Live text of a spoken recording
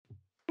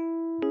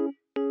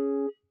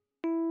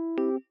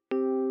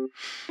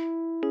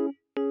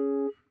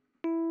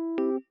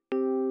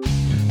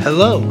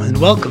Hello, and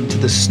welcome to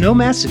the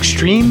Snowmass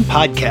Extreme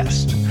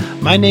Podcast.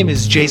 My name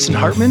is Jason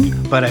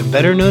Hartman, but I'm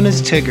better known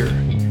as Tigger.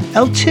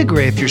 El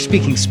Tigre if you're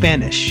speaking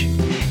Spanish.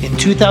 In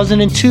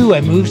 2002,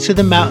 I moved to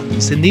the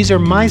mountains, and these are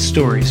my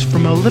stories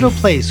from a little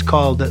place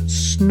called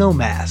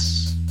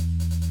Snowmass.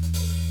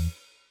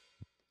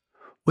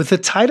 With a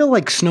title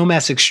like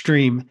Snowmass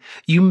Extreme,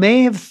 you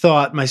may have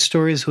thought my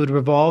stories would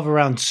revolve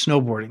around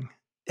snowboarding,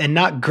 and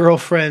not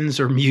girlfriends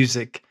or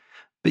music,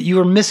 but you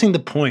are missing the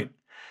point.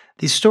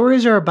 These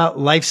stories are about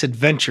life's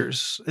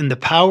adventures and the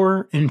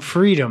power and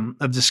freedom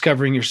of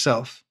discovering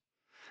yourself.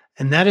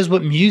 And that is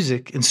what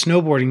music and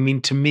snowboarding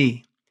mean to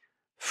me.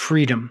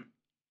 Freedom.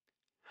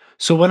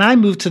 So when I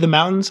moved to the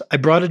mountains, I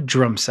brought a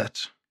drum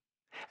set.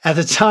 At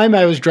the time,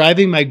 I was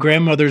driving my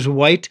grandmother's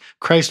white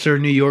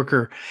Chrysler New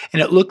Yorker,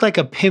 and it looked like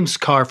a pimp's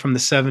car from the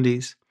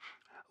 70s.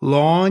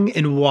 Long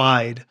and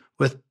wide,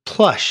 with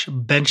plush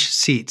bench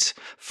seats,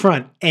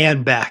 front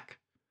and back.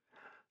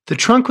 The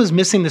trunk was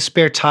missing the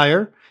spare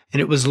tire, and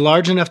it was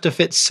large enough to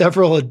fit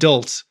several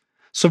adults,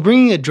 so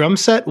bringing a drum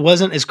set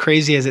wasn't as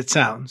crazy as it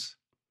sounds.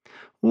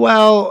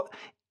 Well,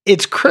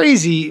 it's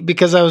crazy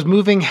because I was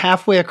moving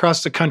halfway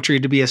across the country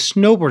to be a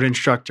snowboard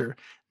instructor,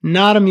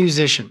 not a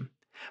musician,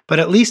 but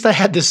at least I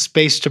had the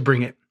space to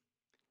bring it.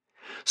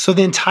 So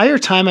the entire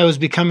time I was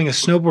becoming a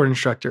snowboard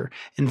instructor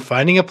and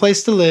finding a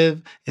place to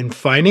live and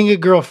finding a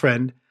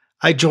girlfriend,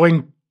 I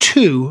joined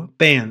 2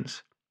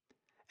 bands.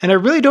 And I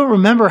really don't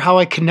remember how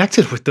I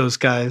connected with those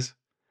guys.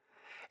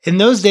 In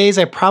those days,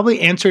 I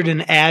probably answered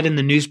an ad in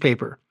the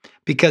newspaper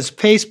because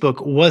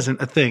Facebook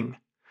wasn't a thing.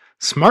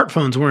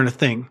 Smartphones weren't a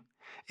thing.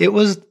 It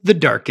was the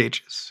dark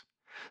ages.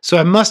 So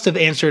I must have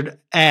answered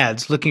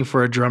ads looking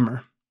for a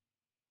drummer.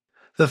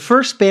 The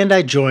first band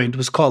I joined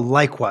was called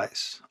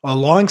Likewise, a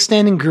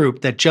long-standing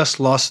group that just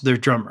lost their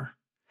drummer.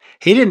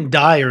 He didn't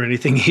die or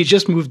anything, he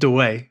just moved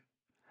away.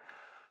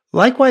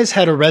 Likewise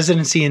had a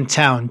residency in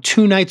town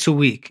 2 nights a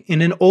week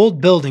in an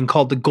old building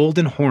called the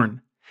Golden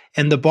Horn,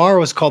 and the bar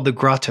was called the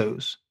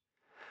Grottos.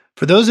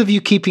 For those of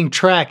you keeping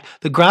track,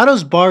 the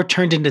Grottos bar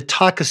turned into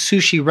Taka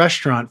Sushi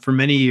restaurant for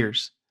many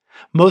years.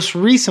 Most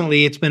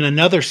recently, it's been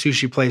another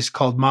sushi place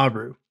called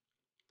Maru.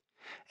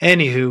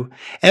 Anywho,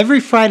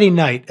 every Friday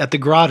night at the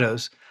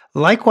Grottos,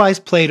 Likewise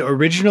played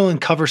original and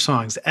cover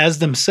songs as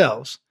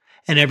themselves,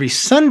 and every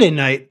Sunday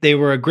night they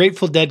were a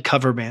Grateful Dead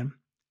cover band.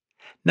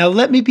 Now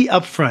let me be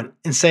upfront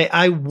and say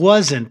I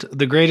wasn't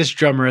the greatest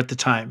drummer at the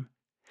time.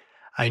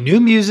 I knew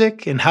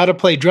music and how to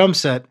play drum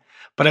set,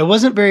 but I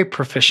wasn't very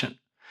proficient,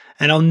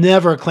 and I'll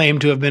never claim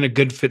to have been a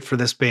good fit for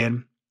this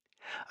band.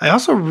 I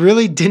also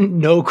really didn't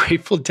know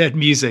Grateful Dead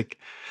music,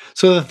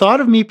 so the thought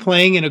of me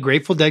playing in a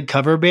Grateful Dead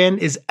cover band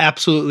is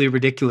absolutely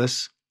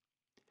ridiculous.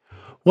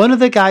 One of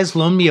the guys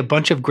loaned me a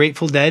bunch of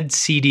Grateful Dead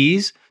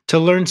CDs to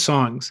learn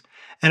songs,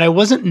 and I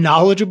wasn't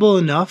knowledgeable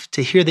enough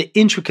to hear the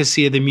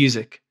intricacy of the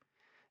music.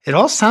 It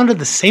all sounded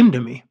the same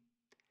to me.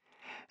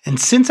 And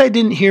since I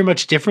didn't hear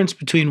much difference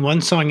between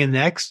one song and the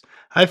next,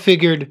 I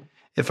figured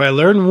if I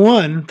learn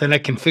one, then I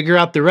can figure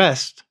out the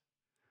rest.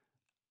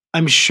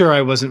 I'm sure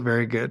I wasn't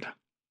very good.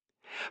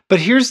 But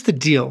here's the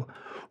deal.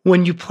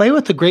 When you play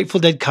with the Grateful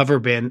Dead cover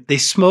band, they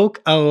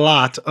smoke a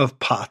lot of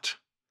pot.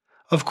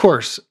 Of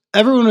course,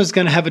 everyone was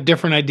going to have a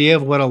different idea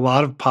of what a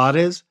lot of pot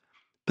is,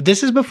 but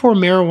this is before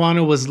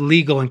marijuana was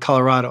legal in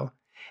Colorado,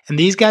 and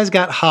these guys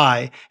got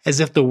high as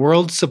if the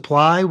world's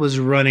supply was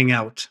running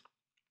out.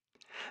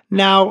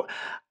 Now,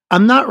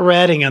 I'm not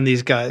ratting on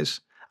these guys.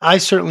 I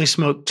certainly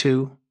smoked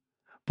too.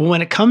 But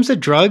when it comes to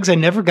drugs, I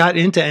never got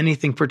into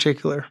anything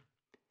particular.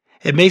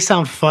 It may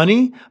sound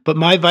funny, but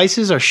my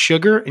vices are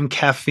sugar and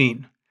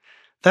caffeine.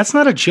 That's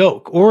not a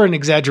joke or an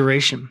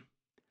exaggeration.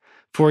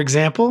 For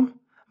example,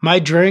 my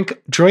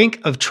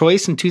drink of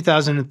choice in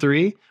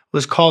 2003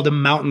 was called a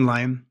Mountain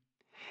Lion.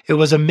 It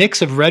was a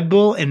mix of Red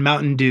Bull and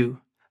Mountain Dew,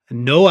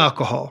 no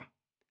alcohol.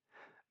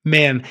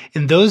 Man,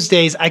 in those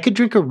days, I could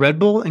drink a Red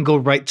Bull and go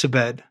right to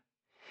bed.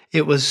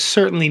 It was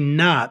certainly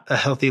not a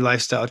healthy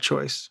lifestyle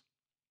choice.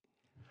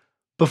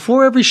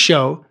 Before every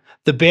show,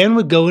 the band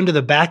would go into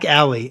the back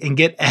alley and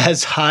get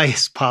as high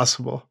as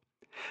possible.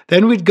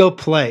 Then we'd go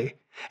play,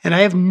 and I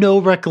have no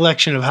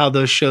recollection of how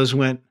those shows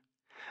went.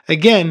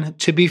 Again,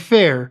 to be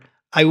fair,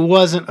 I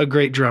wasn't a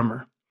great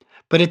drummer,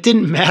 but it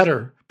didn't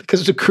matter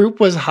because the group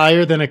was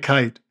higher than a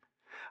kite.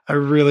 I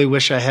really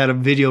wish I had a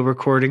video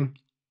recording.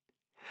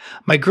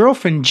 My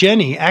girlfriend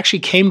Jenny actually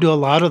came to a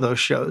lot of those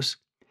shows.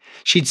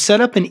 She'd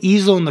set up an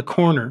easel in the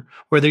corner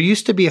where there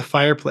used to be a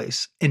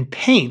fireplace and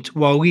paint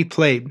while we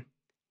played.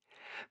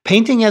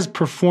 Painting as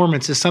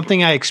performance is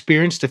something I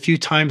experienced a few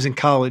times in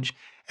college,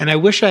 and I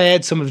wish I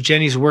had some of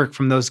Jenny's work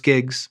from those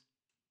gigs.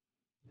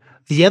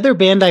 The other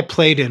band I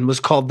played in was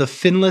called the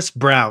Finless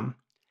Brown.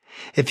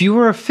 If you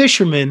were a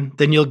fisherman,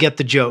 then you'll get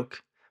the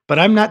joke, but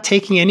I'm not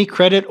taking any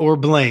credit or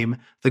blame.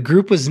 The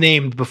group was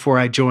named before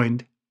I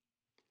joined.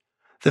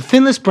 The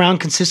Finless Brown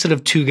consisted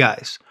of 2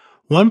 guys,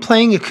 one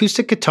playing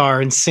acoustic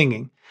guitar and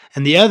singing,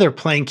 and the other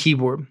playing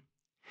keyboard.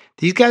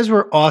 These guys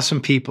were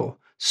awesome people.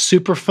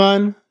 Super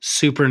fun,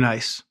 super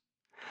nice.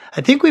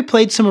 I think we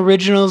played some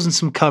originals and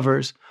some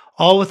covers,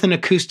 all with an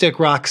acoustic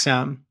rock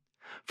sound.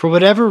 For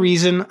whatever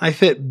reason, I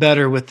fit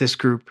better with this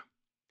group.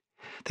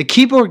 The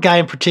keyboard guy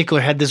in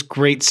particular had this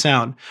great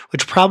sound,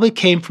 which probably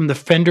came from the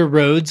Fender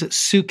Rhodes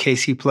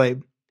suitcase he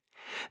played.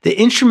 The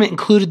instrument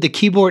included the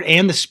keyboard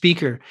and the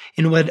speaker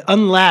and would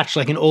unlatch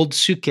like an old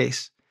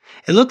suitcase.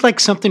 It looked like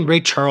something Ray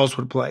Charles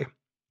would play.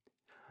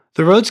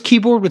 The Rhodes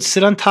keyboard would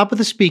sit on top of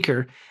the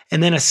speaker,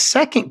 and then a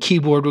second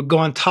keyboard would go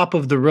on top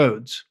of the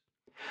Rhodes.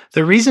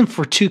 The reason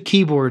for two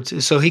keyboards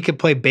is so he could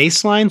play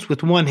bass lines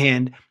with one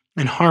hand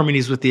and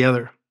harmonies with the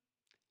other.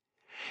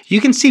 You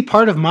can see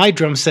part of my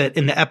drum set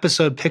in the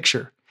episode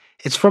picture.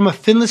 It's from a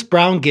Finless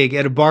Brown gig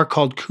at a bar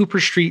called Cooper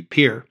Street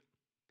Pier.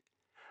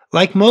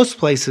 Like most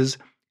places,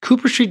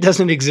 Cooper Street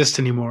doesn't exist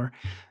anymore,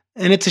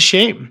 and it's a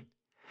shame.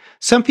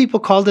 Some people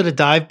called it a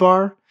dive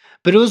bar,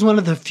 but it was one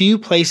of the few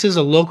places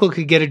a local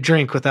could get a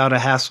drink without a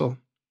hassle.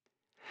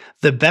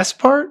 The best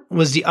part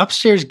was the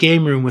upstairs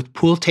game room with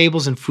pool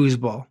tables and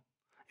foosball.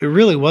 It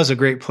really was a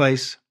great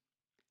place.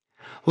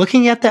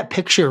 Looking at that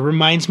picture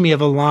reminds me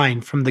of a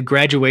line from the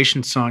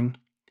graduation song.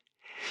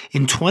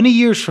 In 20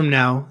 years from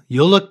now,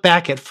 you'll look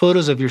back at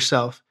photos of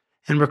yourself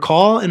and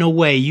recall in a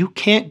way you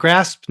can't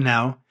grasp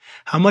now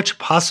how much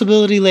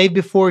possibility lay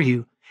before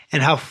you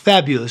and how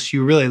fabulous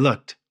you really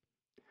looked.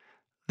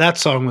 That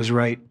song was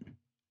right.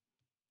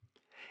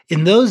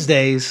 In those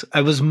days,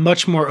 I was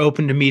much more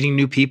open to meeting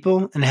new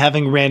people and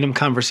having random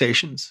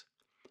conversations.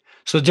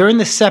 So during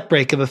the set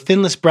break of a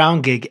Finless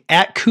Brown gig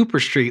at Cooper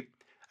Street,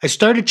 I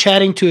started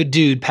chatting to a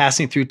dude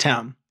passing through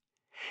town.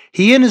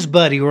 He and his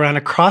buddy were on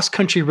a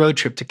cross-country road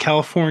trip to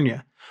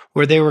California,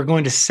 where they were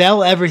going to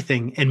sell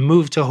everything and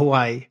move to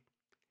Hawaii.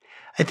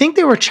 I think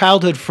they were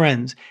childhood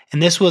friends,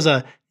 and this was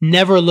a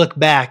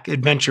never-look-back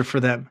adventure for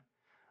them,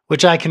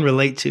 which I can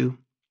relate to.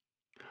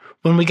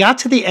 When we got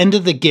to the end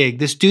of the gig,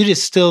 this dude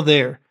is still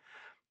there,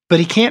 but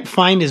he can't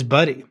find his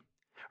buddy.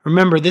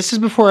 Remember, this is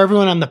before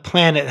everyone on the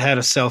planet had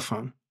a cell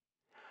phone.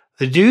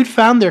 The dude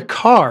found their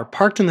car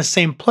parked in the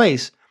same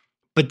place,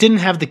 but didn't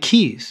have the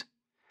keys.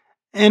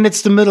 And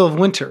it's the middle of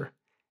winter,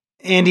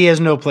 and he has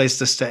no place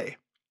to stay.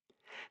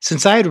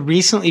 Since I had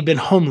recently been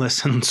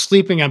homeless and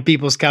sleeping on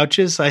people's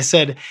couches, I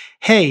said,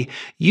 "Hey,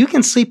 you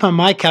can sleep on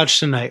my couch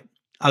tonight.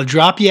 I'll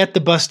drop you at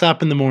the bus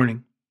stop in the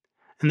morning."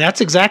 And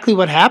that's exactly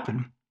what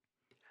happened.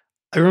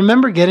 I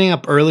remember getting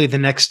up early the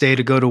next day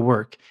to go to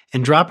work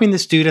and dropping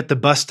this dude at the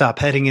bus stop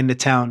heading into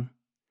town.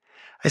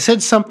 I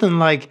said something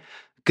like,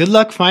 "Good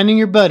luck finding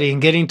your buddy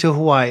and getting to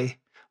Hawaii.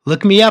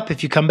 Look me up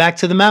if you come back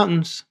to the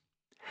mountains."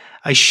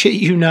 I shit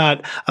you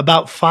not,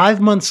 about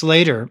 5 months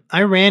later,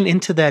 I ran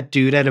into that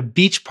dude at a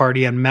beach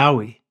party on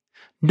Maui.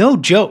 No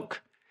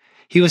joke.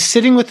 He was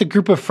sitting with a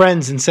group of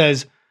friends and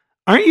says,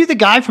 "Aren't you the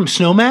guy from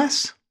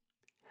Snowmass?"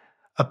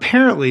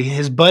 Apparently,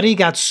 his buddy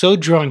got so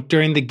drunk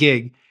during the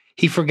gig,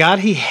 he forgot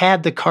he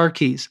had the car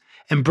keys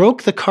and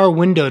broke the car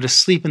window to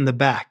sleep in the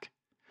back.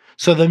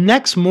 So the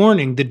next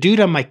morning, the dude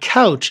on my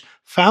couch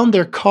found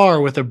their car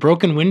with a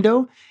broken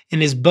window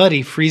and his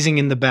buddy freezing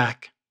in the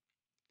back.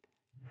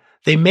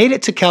 They made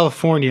it to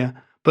California,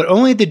 but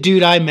only the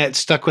dude I met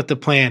stuck with the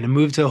plan and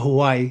moved to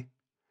Hawaii.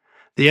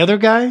 The other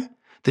guy,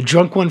 the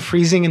drunk one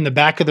freezing in the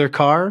back of their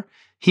car,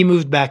 he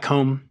moved back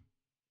home.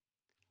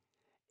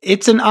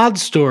 It's an odd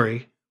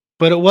story,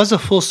 but it was a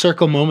full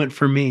circle moment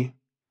for me.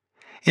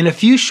 In a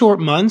few short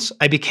months,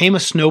 I became a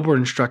snowboard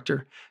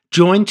instructor,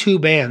 joined 2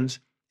 bands,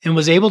 and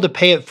was able to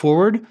pay it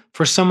forward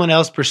for someone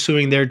else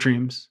pursuing their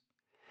dreams.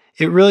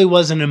 It really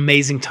was an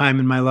amazing time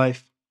in my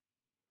life.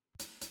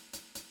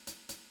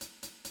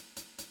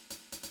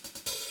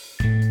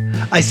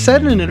 I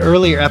said in an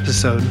earlier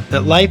episode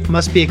that life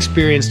must be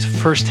experienced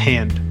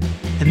firsthand,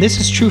 and this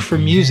is true for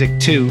music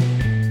too.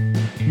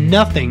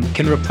 Nothing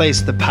can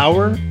replace the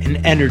power and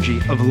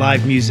energy of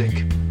live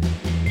music.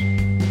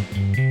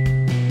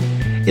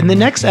 In the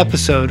next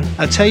episode,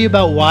 I'll tell you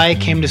about why I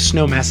came to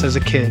Snowmass as a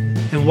kid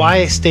and why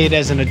I stayed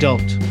as an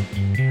adult.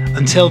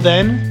 Until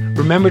then,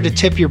 remember to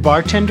tip your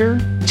bartender,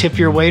 tip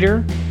your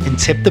waiter, and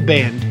tip the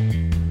band.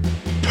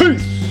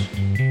 Peace!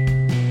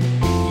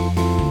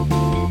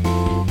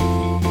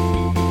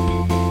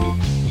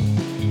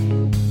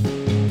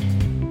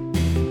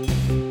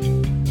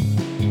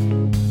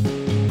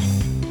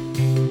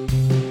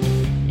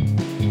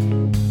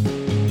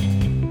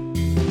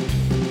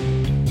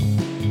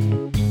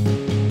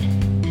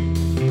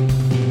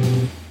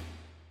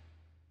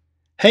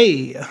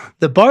 Hey,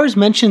 the bars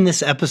mentioned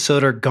this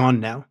episode are gone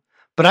now,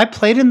 but I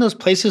played in those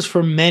places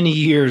for many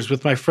years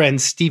with my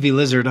friend Stevie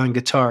Lizard on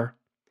guitar.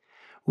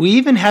 We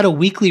even had a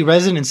weekly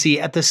residency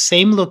at the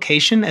same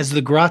location as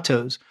the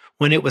Grottos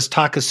when it was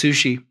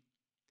Takasushi.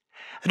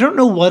 I don't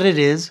know what it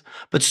is,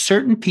 but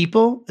certain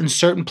people in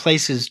certain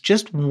places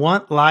just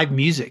want live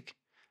music,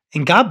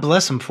 and God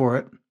bless them for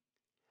it.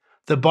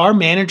 The bar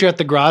manager at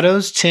the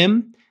Grottos,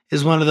 Tim,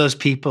 is one of those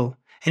people,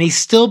 and he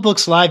still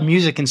books live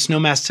music in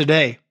Snowmass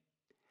today.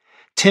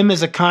 Tim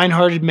is a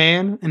kind-hearted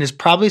man and has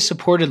probably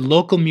supported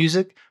local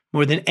music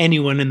more than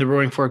anyone in the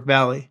Roaring Fork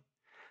Valley.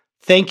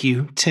 Thank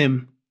you,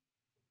 Tim.